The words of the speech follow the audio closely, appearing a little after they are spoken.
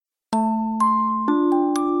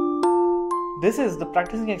This is the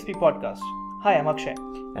Practising XP podcast. Hi, I'm Akshay.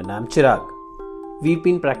 And I'm Chirag. We've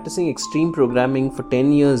been practicing extreme programming for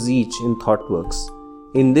 10 years each in ThoughtWorks.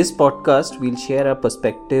 In this podcast, we'll share our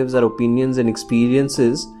perspectives, our opinions, and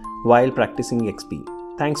experiences while practicing XP.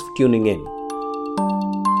 Thanks for tuning in.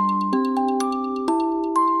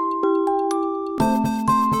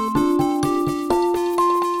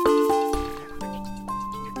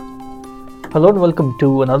 Hello and welcome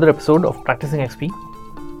to another episode of Practising XP.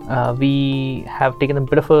 We have taken a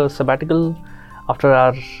bit of a sabbatical after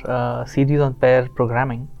our series on pair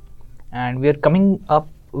programming, and we are coming up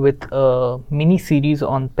with a mini series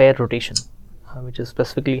on pair rotation, which is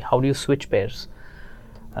specifically how do you switch pairs.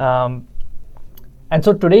 And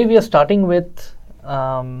so today we are starting with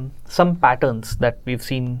some patterns that we've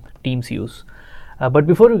seen teams use. But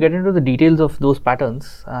before we get into the details of those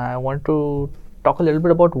patterns, I want to talk a little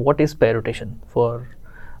bit about what is pair rotation for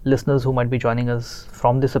listeners who might be joining us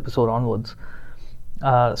from this episode onwards.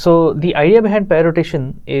 So the idea behind pair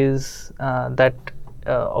rotation is that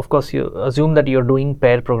of course you assume that you're doing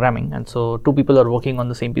pair programming, and so two people are working on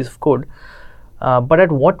the same piece of code, but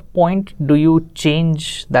at what point do you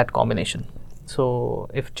change that combination? So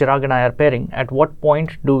if Chirag and I are pairing, at what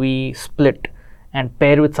point do we split and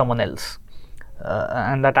pair with someone else?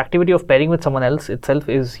 And that activity of pairing with someone else itself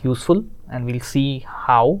is useful, and we'll see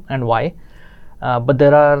how and why. But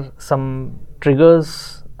there are some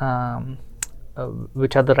triggers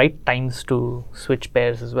which are the right times to switch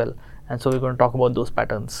pairs as well. And so we're going to talk about those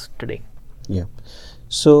patterns today. Yeah.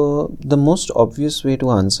 So the most obvious way to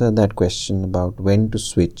answer that question about when to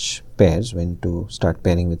switch pairs, when to start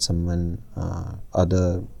pairing with someone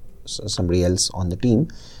somebody else on the team,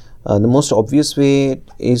 the most obvious way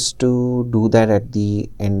is to do that at the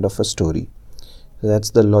end of a story. So that's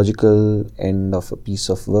the logical end of a piece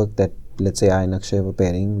of work that, let's say I and Akshay were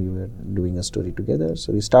pairing, we were doing a story together.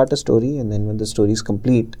 So we start a story, and then when the story is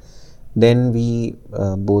complete, then we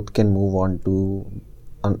both can move on to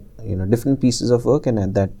different pieces of work, and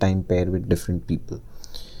at that time pair with different people.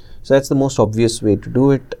 So that's the most obvious way to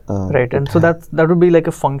do it. Right, and so that would be like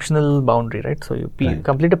a functional boundary, right? So you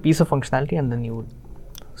complete a piece of functionality and then you would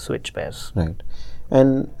switch pairs. Right.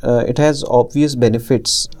 And it has obvious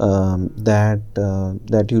benefits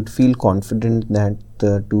that you'd feel confident that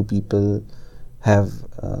the two people have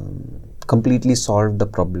completely solved the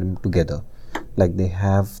problem together. Like they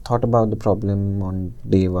have thought about the problem on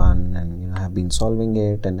day one and have been solving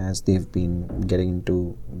it, and as they've been getting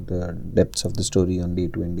into the depths of the story on day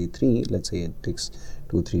 2 and day 3, let's say it takes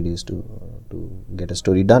 2 or 3 days to get a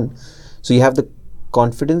story done. So you have the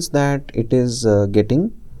confidence that it is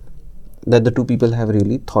that the two people have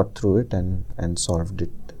really thought through it and solved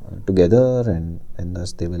it together, and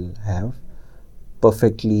thus they will have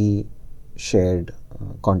perfectly shared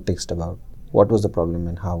context about what was the problem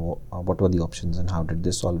and what were the options and how did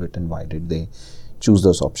they solve it and why did they choose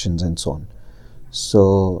those options and so on.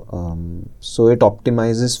 So it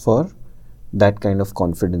optimizes for that kind of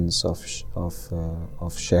confidence of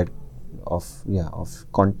shared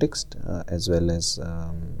context as well as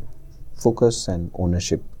focus and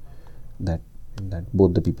ownership that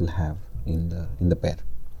both the people have in the pair.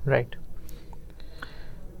 Right.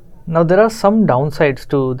 Now there are some downsides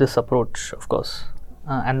to this approach, of course,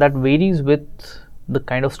 and that varies with the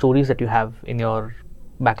kind of stories that you have in your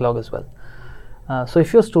backlog as well. So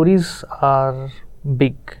if your stories are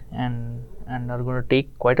big and are going to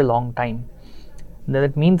take quite a long time, then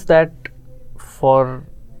it means that for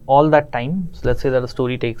all that time, so let's say that a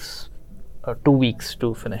story takes 2 weeks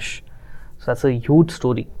to finish. So that's a huge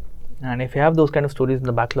story. And if you have those kind of stories in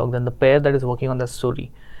the backlog, then the pair that is working on that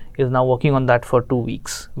story is now working on that for 2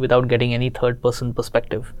 weeks without getting any third person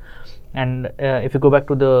perspective. And if you go back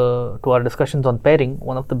to our discussions on pairing,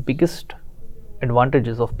 one of the biggest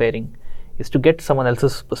advantages of pairing is to get someone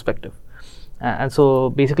else's perspective. And so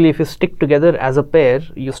basically if you stick together as a pair,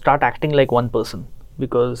 you start acting like one person,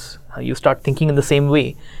 because you start thinking in the same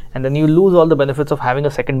way, and then you lose all the benefits of having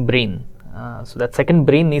a second brain. So that second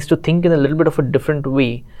brain needs to think in a little bit of a different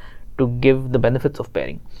way to give the benefits of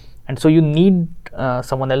pairing. And so you need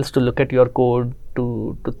someone else to look at your code,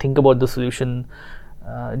 to think about the solution.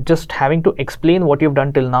 Just having to explain what you've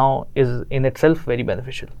done till now is in itself very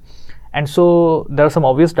beneficial. And so there are some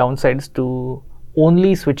obvious downsides to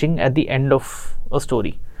only switching at the end of a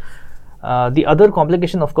story. The other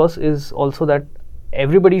complication, of course, is also that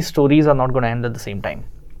everybody's stories are not going to end at the same time.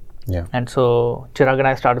 Yeah. And so Chirag and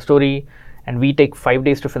I start a story and we take 5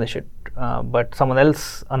 days to finish it. But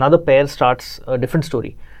another pair starts a different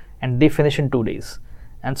story and they finish in 2 days.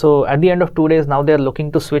 And so at the end of 2 days, now they're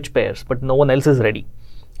looking to switch pairs, but no one else is ready.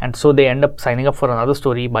 And so they end up signing up for another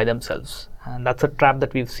story by themselves. and that's a trap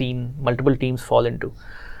that we've seen multiple teams fall into.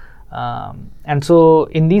 And so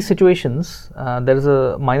in these situations, there is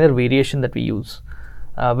a minor variation that we use,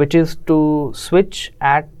 which is to switch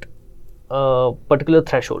at a particular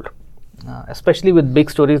threshold. Especially with big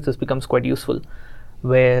stories, this becomes quite useful,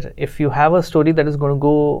 where if you have a story that is going to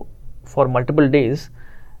go for multiple days,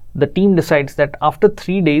 the team decides that after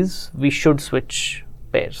 3 days we should switch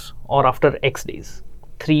pairs, or after X days.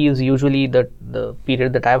 3 is usually the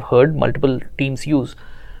period that I've heard multiple teams use,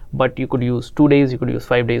 but you could use 2 days, you could use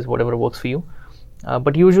 5 days, whatever works for you.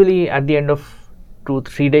 But usually at the end of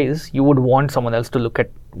 2-3 days, you would want someone else to look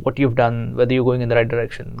at what you've done, whether you're going in the right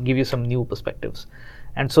direction, give you some new perspectives.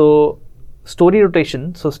 And so story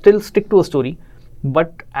rotation, so still stick to a story,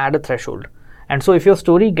 but add a threshold. And so if your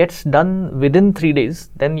story gets done within 3 days,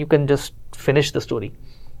 then you can just finish the story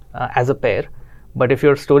as a pair. But if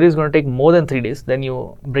your story is going to take more than 3 days, then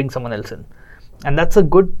you bring someone else in. And that's a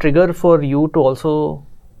good trigger for you to also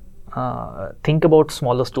think about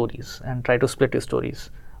smaller stories and try to split your stories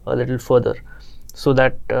a little further, so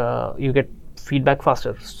that you get feedback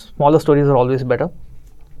faster. Smaller stories are always better.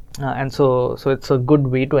 And so it's a good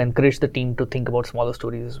way to encourage the team to think about smaller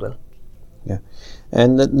stories as well. Yeah,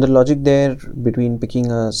 and the logic there between picking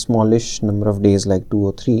a smallish number of days like 2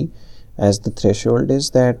 or 3 as the threshold is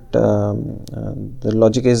that the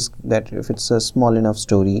logic is that if it's a small enough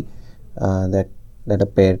story that a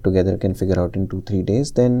pair together can figure out in 2-3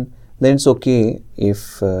 days, then it's okay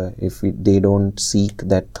if they don't seek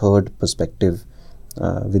that third perspective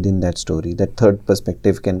within that story. That third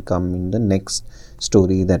perspective can come in the next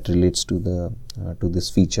story that relates to this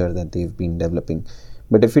feature that they've been developing.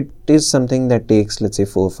 But if it is something that takes, let's say,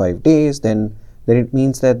 4 or 5 days, then it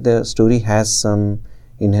means that the story has some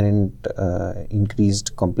inherent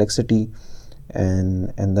increased complexity,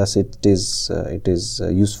 and thus it is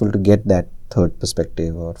useful to get that third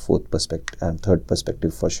perspective or third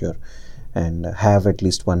perspective for sure, and have at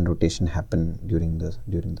least one rotation happen during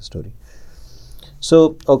the story.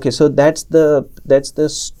 So so that's the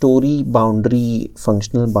story boundary,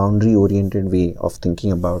 functional boundary oriented way of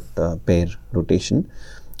thinking about pair rotation.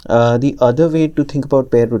 The other way to think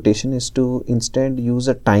about pair rotation is to instead use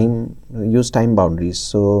time boundaries.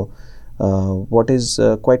 So what is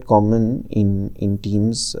quite common in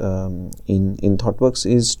teams in ThoughtWorks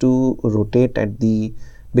is to rotate at the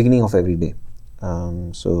beginning of every day.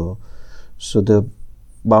 So the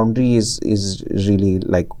boundary is really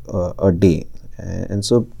like a day. And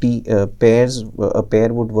so a pair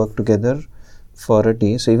would work together for a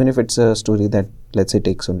day. So even if it's a story that, let's say,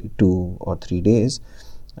 takes only 2 or 3 days,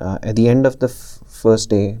 at the end of the first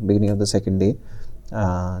day, beginning of the second day,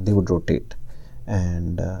 they would rotate.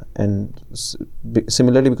 And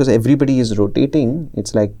similarly, because everybody is rotating,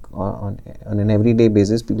 it's like on an everyday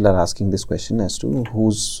basis, people are asking this question as to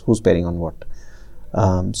who's pairing on what.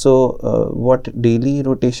 So what daily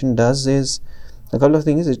rotation does is a couple of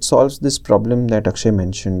things. It solves this problem that Akshay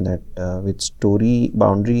mentioned, that with story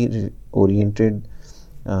boundary oriented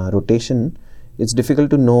rotation, it's difficult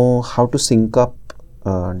to know how to sync up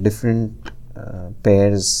different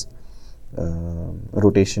pairs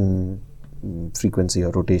rotation frequency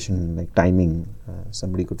or rotation like timing.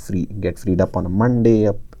 Somebody could get freed up on a Monday,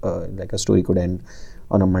 like a story could end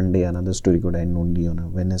on a Monday, another story could end only on a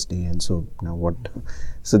Wednesday, and so now what?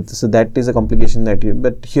 So that is a complication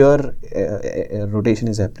but here rotation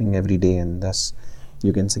is happening every day, and thus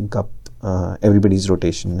you can sync up everybody's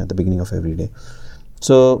rotation at the beginning of every day.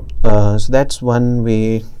 So that's one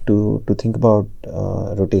way to think about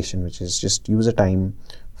rotation, which is just use a time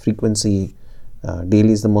frequency.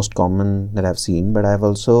 Daily is the most common that I've seen, but I've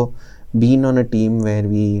also been on a team where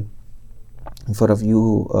we, for a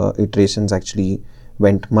few iterations, actually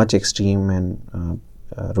went much extreme and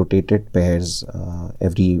rotated pairs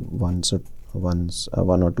every 1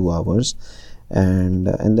 or 2 hours, and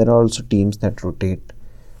there are also teams that rotate,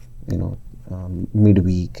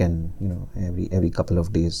 midweek and every couple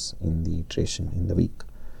of days in the iteration in the week.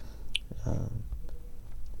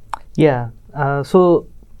 So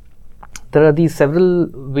there are these several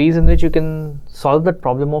ways in which you can solve that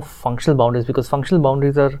problem of functional boundaries, because functional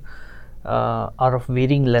boundaries are of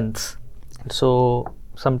varying lengths. So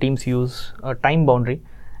some teams use a time boundary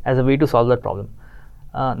as a way to solve that problem.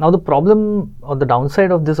 Now the problem or the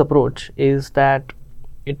downside of this approach is that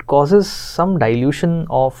it causes some dilution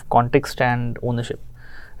of context and ownership,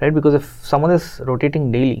 right? Because if someone is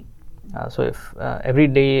rotating daily, so if every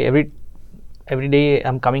day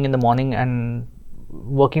I'm coming in the morning and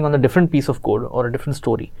working on a different piece of code or a different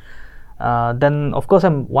story, then of course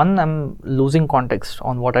I'm losing context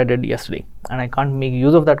on what I did yesterday, and I can't make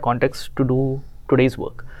use of that context to do today's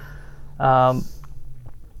work.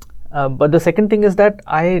 But the second thing is that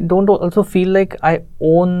I don't also feel like I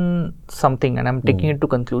own something and I'm taking it to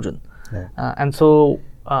conclusion. Right. And so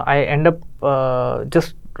I end up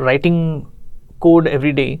just writing code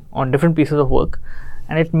every day on different pieces of work,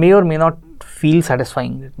 and it may or may not feel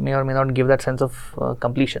satisfying. It may or may not give that sense of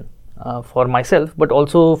completion for myself, but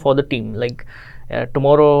also for the team. Like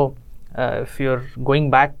tomorrow, if you're going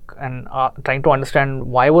back and trying to understand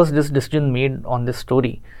why was this decision made on this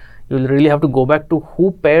story, you will really have to go back to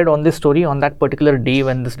who paired on this story on that particular day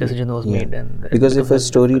when this decision was made. And because if a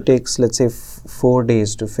story takes, let's say, 4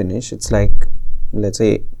 days to finish, it's like, let's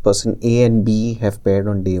say person A and B have paired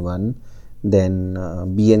on day 1,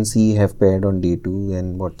 then B and C have paired on day 2,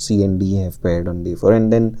 and what C and D have paired on day 4,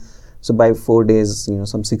 and then so by 4 days,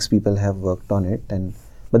 some 6 people have worked on it,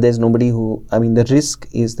 but there's nobody who, I mean, the risk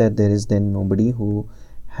is that there is then nobody who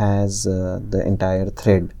has the entire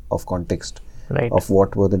thread of context. Right. Of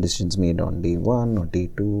what were the decisions made on day 1 or day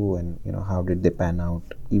 2, and how did they pan out,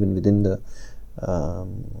 even within the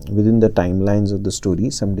timelines of the story.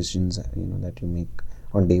 Some decisions that you make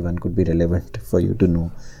on day 1 could be relevant for you to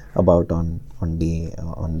know about on day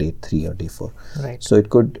 3 or day 4. Right. So it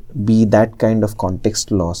could be that kind of context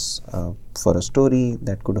loss for a story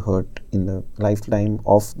that could hurt in the lifetime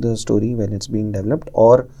of the story when it's being developed,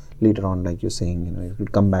 or later on, like you're saying, you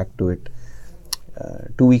could come back to it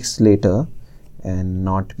 2 weeks later and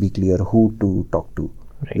not be clear who to talk to,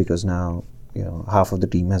 right. Because now half of the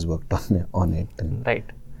team has worked on it, and, right.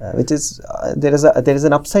 Which is there is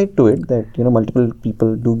an upside to it, that multiple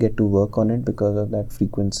people do get to work on it because of that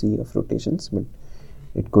frequency of rotations, but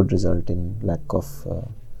it could result in lack of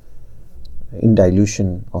in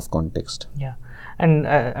dilution of context. Yeah, and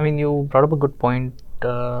I mean, you brought up a good point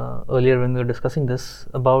earlier when we were discussing this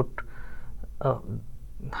about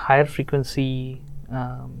higher frequency.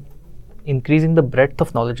 Increasing the breadth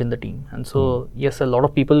of knowledge in the team, and so yes, a lot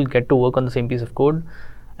of people get to work on the same piece of code,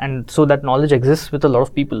 and so that knowledge exists with a lot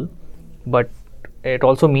of people, but it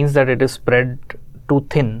also means that it is spread too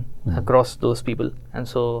thin across those people, and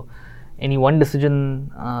so any one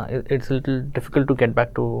decision, it's a little difficult to get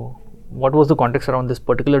back to what was the context around this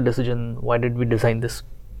particular decision, why did we design this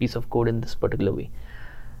piece of code in this particular way.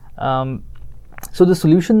 So the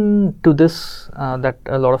solution to this that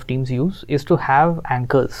a lot of teams use is to have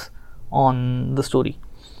anchors on the story.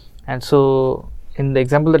 And so in the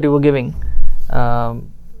example that you were giving,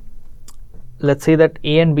 let's say that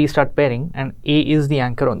A and B start pairing and A is the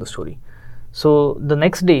anchor on the story. So the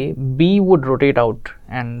next day B would rotate out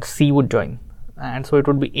and C would join, and so it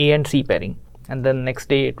would be A and C pairing, and then next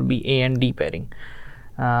day it would be A and D pairing.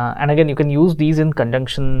 And again, you can use these in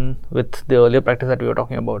conjunction with the earlier practice that we were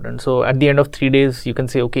talking about, and so at the end of 3 days you can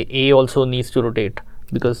say, okay, A also needs to rotate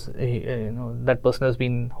because that person has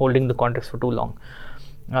been holding the context for too long.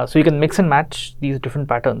 So you can mix and match these different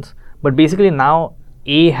patterns, but basically now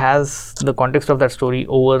A has the context of that story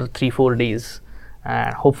over 3-4 days,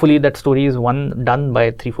 and hopefully that story is done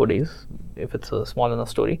by 3-4 days if it's a small enough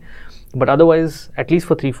story, but otherwise at least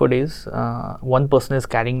for 3-4 days one person is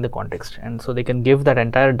carrying the context, and so they can give that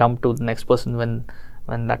entire dump to the next person when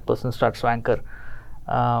that person starts to anchor.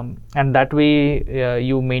 And that way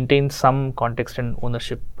you maintain some context and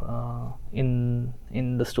ownership in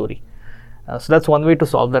the story. So that's one way to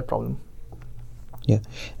solve that problem. Yeah,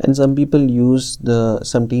 and some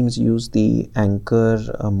teams use the anchor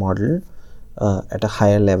model at a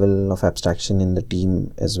higher level of abstraction in the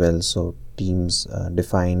team as well. So teams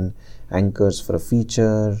define anchors for a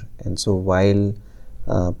feature, and so while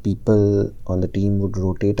people on the team would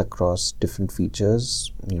rotate across different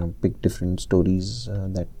features, pick different stories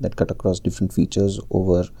that cut across different features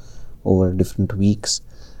over different weeks,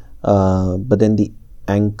 but then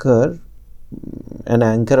an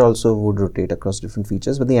anchor also would rotate across different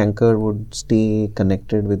features, but the anchor would stay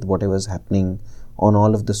connected with whatever is happening on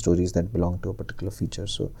all of the stories that belong to a particular feature.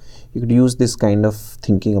 So you could use this kind of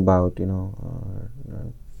thinking about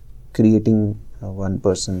creating one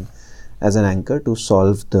person as an anchor to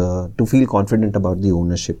feel confident about the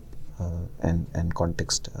ownership and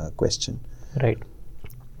context question. Right.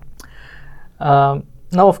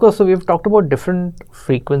 Now, of course, so we've talked about different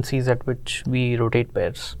frequencies at which we rotate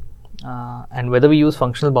pairs, and whether we use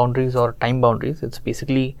functional boundaries or time boundaries, it's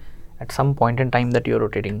basically at some point in time that you're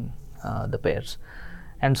rotating the pairs.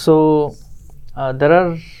 And so there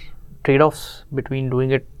are trade-offs between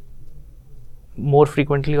doing it more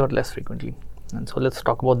frequently or less frequently. And so let's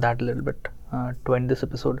talk about that a little bit to end this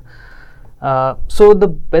episode. So the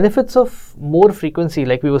benefits of more frequency,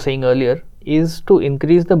 like we were saying earlier, is to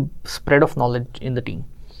increase the spread of knowledge in the team.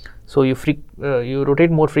 So you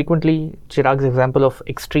rotate more frequently. Chirag's example of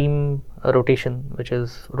extreme rotation, which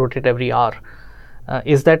is rotate every hour,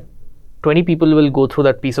 is that 20 people will go through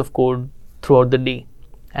that piece of code throughout the day,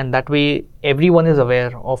 and that way everyone is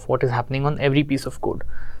aware of what is happening on every piece of code.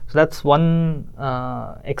 So that's one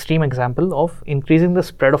extreme example of increasing the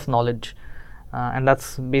spread of knowledge, and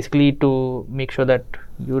that's basically to make sure that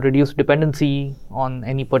you reduce dependency on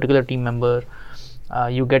any particular team member.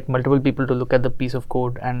 You get multiple people to look at the piece of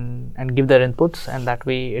code and give their inputs, and that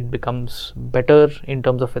way it becomes better in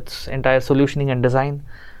terms of its entire solutioning and design,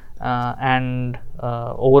 and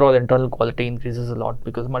overall internal quality increases a lot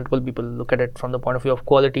because multiple people look at it from the point of view of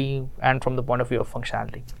quality and from the point of view of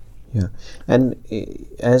functionality. Yeah, and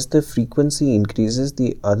as the frequency increases,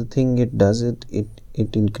 the other thing it does, it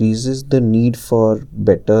increases the need for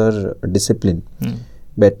better discipline.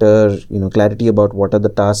 Better clarity about what are the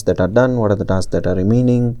tasks that are done, what are the tasks that are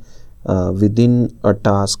remaining within a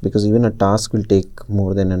task, because even a task will take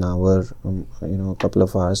more than an hour, a couple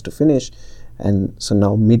of hours to finish, and so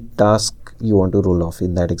now mid task you want to roll off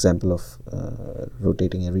in that example of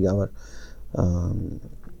rotating every hour.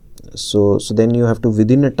 So then you have to,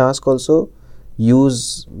 within a task also,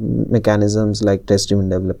 use mechanisms like test driven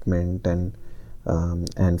development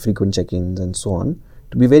and frequent check-ins and so on,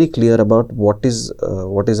 to be very clear about what is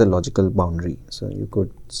a logical boundary. So you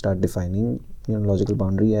could start defining logical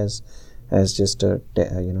boundary as just as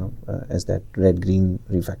that red green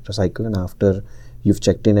refactor cycle, and after you've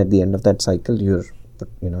checked in at the end of that cycle, you're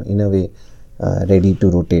in a way ready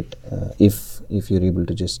to rotate if you're able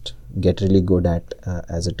to just get really good at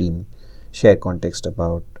as a team share context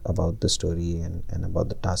about the story and about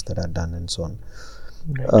the tasks that are done and so on.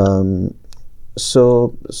 Right.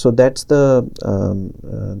 So that's the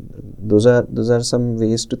those are some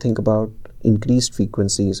ways to think about increased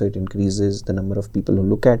frequency. So it increases the number of people who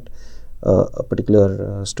look at a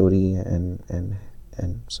particular story, and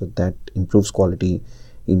so that improves quality,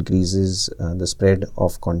 increases the spread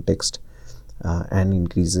of context, and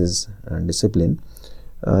increases discipline.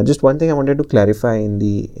 Just one thing I wanted to clarify in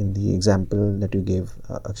the example that you gave,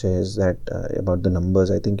 Akshay, is that about the numbers.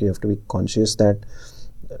 I think you have to be conscious that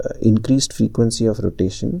increased frequency of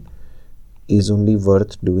rotation is only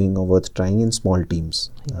worth doing or worth trying in small teams.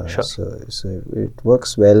 Sure. So it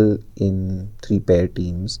works well in 3-pair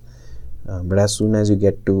teams, but as soon as you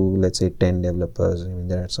get to, let's say, 10 developers, I mean,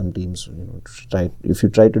 there are some teams, if you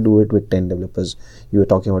try to do it with 10 developers, you were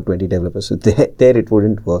talking about 20 developers, so there it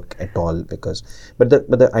wouldn't work at all, because but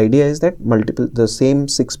the idea is that the same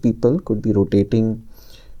 6 people could be rotating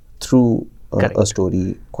through a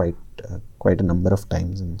story quite a number of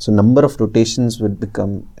times, and so number of rotations would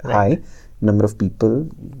become high. Number of people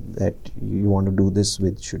that you want to do this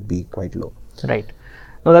with should be quite low. Right.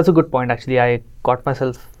 No, that's a good point. Actually, I caught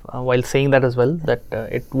myself while saying that as well, that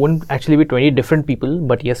it wouldn't actually be 20 different people,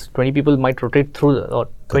 but yes, 20 people might rotate through, or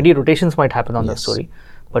 20 rotations might happen on the story,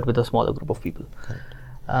 but with a smaller group of people.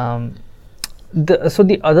 So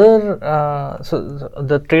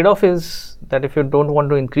the trade-off is that if you don't want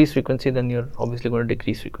to increase frequency, then you're obviously going to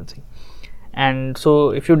decrease frequency. And so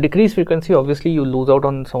if you decrease frequency, obviously you lose out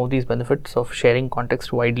on some of these benefits of sharing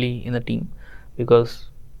context widely in a team, because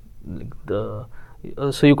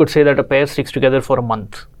so you could say that a pair sticks together for a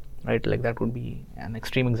month, right? Like that would be an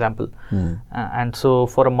extreme example. And so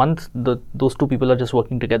for a month, those 2 people are just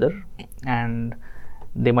working together, and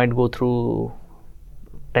they might go through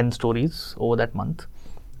 10 stories over that month.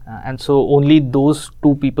 And so only those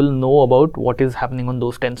 2 people know about what is happening on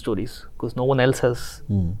those 10 stories, because no one else has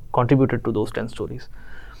contributed to those 10 stories.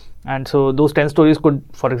 And so those 10 stories could,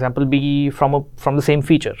 for example, be from the same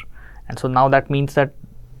feature. And so now that means that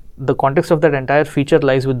the context of that entire feature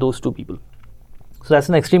lies with those 2 people. So that's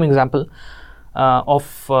an extreme example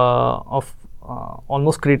of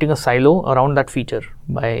almost creating a silo around that feature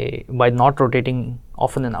by not rotating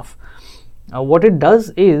often enough. What it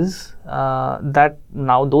does is that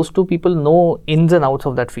now those 2 people know ins and outs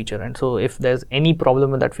of that feature, and so if there's any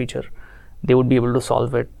problem with that feature, they would be able to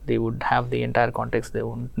solve it. They would have the entire context. They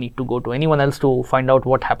won't need to go to anyone else to find out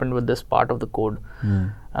what happened with this part of the code.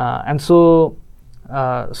 And so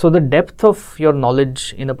the depth of your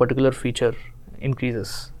knowledge in a particular feature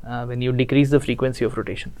increases when you decrease the frequency of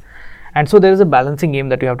rotation. And so there is a balancing game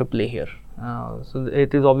that you have to play here. So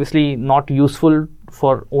it is obviously not useful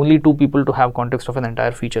for only 2 people to have context of an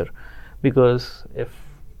entire feature, because if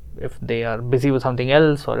they are busy with something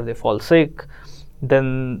else, or if they fall sick,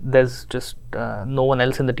 then there's just no one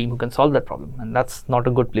else in the team who can solve that problem, and that's not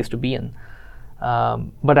a good place to be in.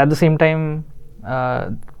 But at the same time,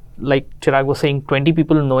 like Chirag was saying, 20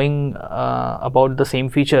 people knowing about the same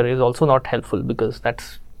feature is also not helpful, because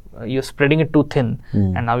that's you're spreading it too thin,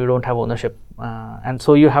 and now you don't have ownership. And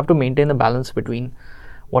so you have to maintain a balance between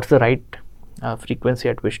what's the right frequency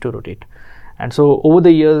at which to rotate. And so over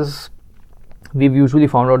the years, we've usually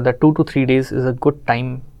found out that 2 to 3 days is a good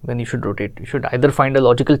time when you should rotate. You should either find a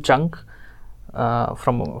logical chunk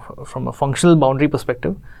from a functional boundary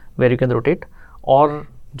perspective where you can rotate, or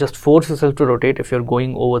just force yourself to rotate if you're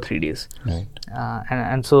going over 3 days. Right.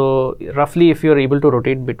 And so roughly, if you're able to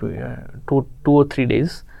rotate between 2 or 3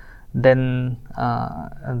 days, then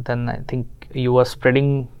I think you are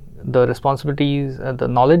spreading the responsibilities, the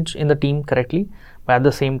knowledge in the team correctly. But at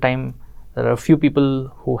the same time, there are a few people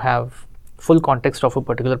who have full context of a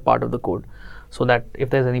particular part of the code, so that if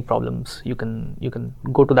there's any problems, you can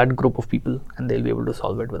go to that group of people and they'll be able to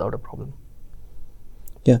solve it without a problem.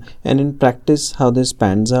 Yeah, and in practice, how this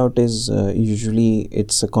pans out is usually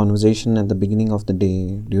it's a conversation at the beginning of the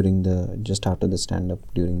day, just after the stand up,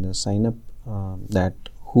 during the sign up, that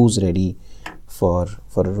who's ready for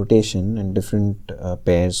a rotation, and different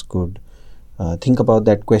pairs could think about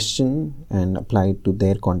that question and apply it to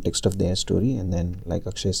their context of their story, and then, like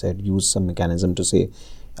Akshay said, use some mechanism to say,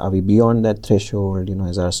 are we beyond that threshold?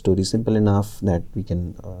 Is our story simple enough that we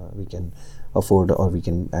can afford, or we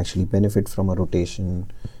can actually benefit from a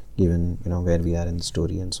rotation, given where we are in the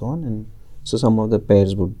story and so on. And so some of the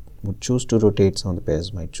pairs would choose to rotate, some of the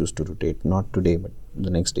pairs might choose to rotate not today but the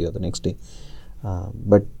next day or the next day.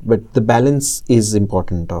 But the balance is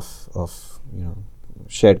important of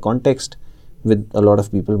shared context with a lot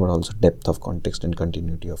of people, but also depth of context and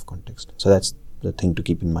continuity of context. So that's the thing to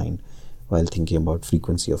keep in mind while thinking about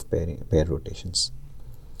frequency of pair rotations.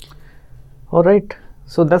 All right.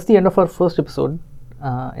 So that's the end of our first episode.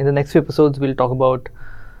 In the next few episodes, we'll talk about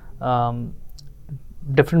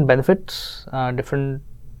different benefits, different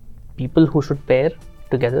people who should pair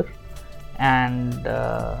together, and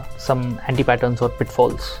some anti-patterns or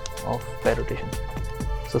pitfalls of pair rotation.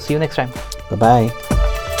 So see you next time. Bye-bye.